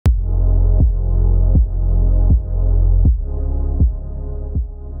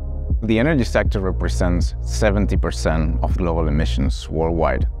The energy sector represents 70% of global emissions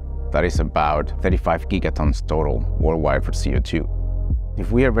worldwide. That is about 35 gigatons total worldwide for CO2.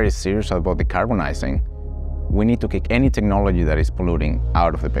 If we are very serious about decarbonizing, we need to kick any technology that is polluting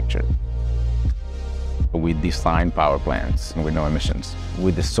out of the picture. We design power plants with no emissions,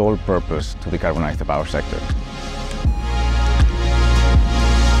 with the sole purpose to decarbonize the power sector.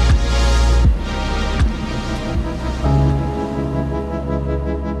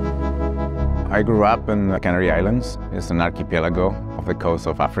 I grew up in the Canary Islands. It's an archipelago off the coast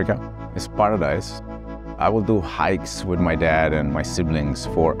of Africa. It's paradise. I will do hikes with my dad and my siblings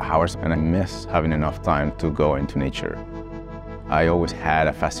for hours, and I miss having enough time to go into nature. I always had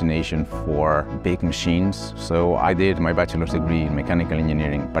a fascination for big machines, so I did my bachelor's degree in mechanical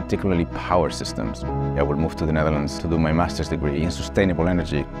engineering, particularly power systems. I would move to the Netherlands to do my master's degree in sustainable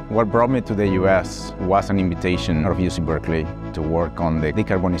energy. What brought me to the US was an invitation out of UC Berkeley to work on the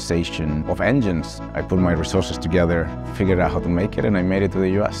decarbonization of engines. I put my resources together, figured out how to make it, and I made it to the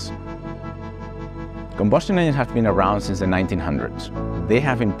US. Combustion engines have been around since the 1900s. They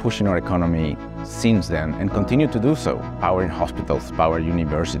have been pushing our economy since then and continue to do so. Powering hospitals, power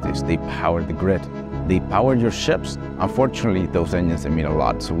universities, they power the grid. They power your ships. Unfortunately, those engines emit a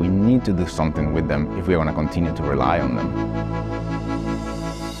lot, so we need to do something with them if we want to continue to rely on them.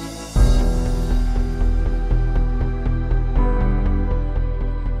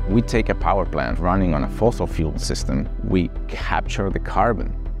 We take a power plant running on a fossil fuel system, we capture the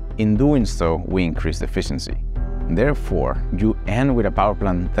carbon. In doing so, we increase efficiency. Therefore, you end with a power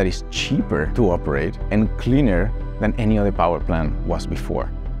plant that is cheaper to operate and cleaner than any other power plant was before.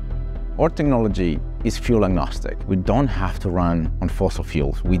 Our technology is fuel agnostic. We don't have to run on fossil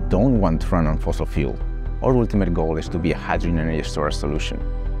fuels. We don't want to run on fossil fuel. Our ultimate goal is to be a hydrogen energy storage solution.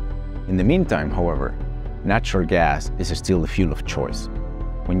 In the meantime, however, natural gas is still the fuel of choice.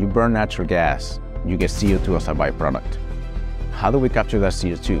 When you burn natural gas, you get CO2 as a byproduct. How do we capture that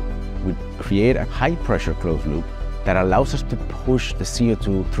CO2? We create a high-pressure closed loop that allows us to push the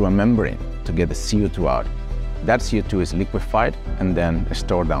CO2 through a membrane to get the CO2 out. That CO2 is liquefied and then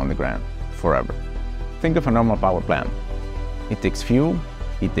stored down the ground forever. Think of a normal power plant. It takes fuel,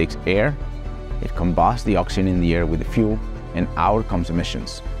 it takes air, it combusts the oxygen in the air with the fuel, and out comes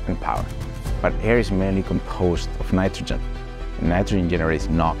emissions and power. But air is mainly composed of nitrogen. And nitrogen generates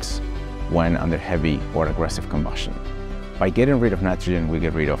NOx when under heavy or aggressive combustion. By getting rid of nitrogen, we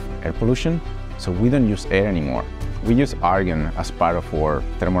get rid of air pollution, so we don't use air anymore. We use argon as part of our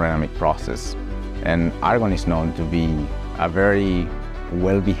thermodynamic process, and argon is known to be a very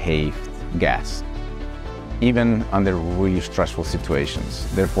well-behaved gas, even under really stressful situations.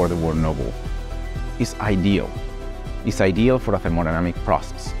 Therefore, the word noble is ideal. It's ideal for a thermodynamic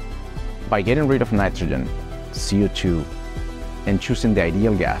process. By getting rid of nitrogen, CO2, and choosing the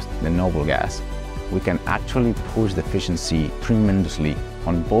ideal gas, the noble gas, we can actually push the efficiency tremendously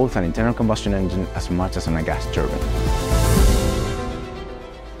on both an internal combustion engine as much as on a gas turbine.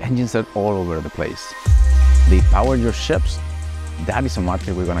 Engines are all over the place. They power your ships. That is a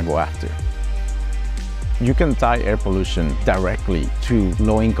market we're going to go after. You can tie air pollution directly to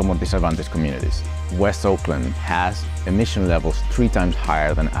low-income or disadvantaged communities. West Oakland has emission levels 3 times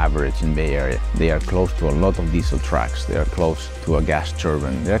higher than average in Bay Area. They are close to a lot of diesel trucks. They are close to a gas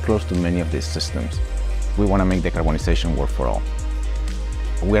turbine. They are close to many of these systems. We want to make decarbonization work for all.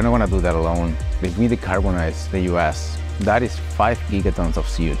 We are not going to do that alone. If we decarbonize the US, that is 5 gigatons of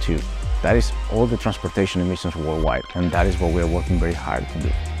CO2. That is all the transportation emissions worldwide, and that is what we are working very hard to do.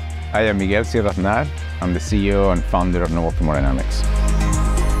 I am Miguel Sierra Aznar. I'm the CEO and founder of Novo Thermodynamics.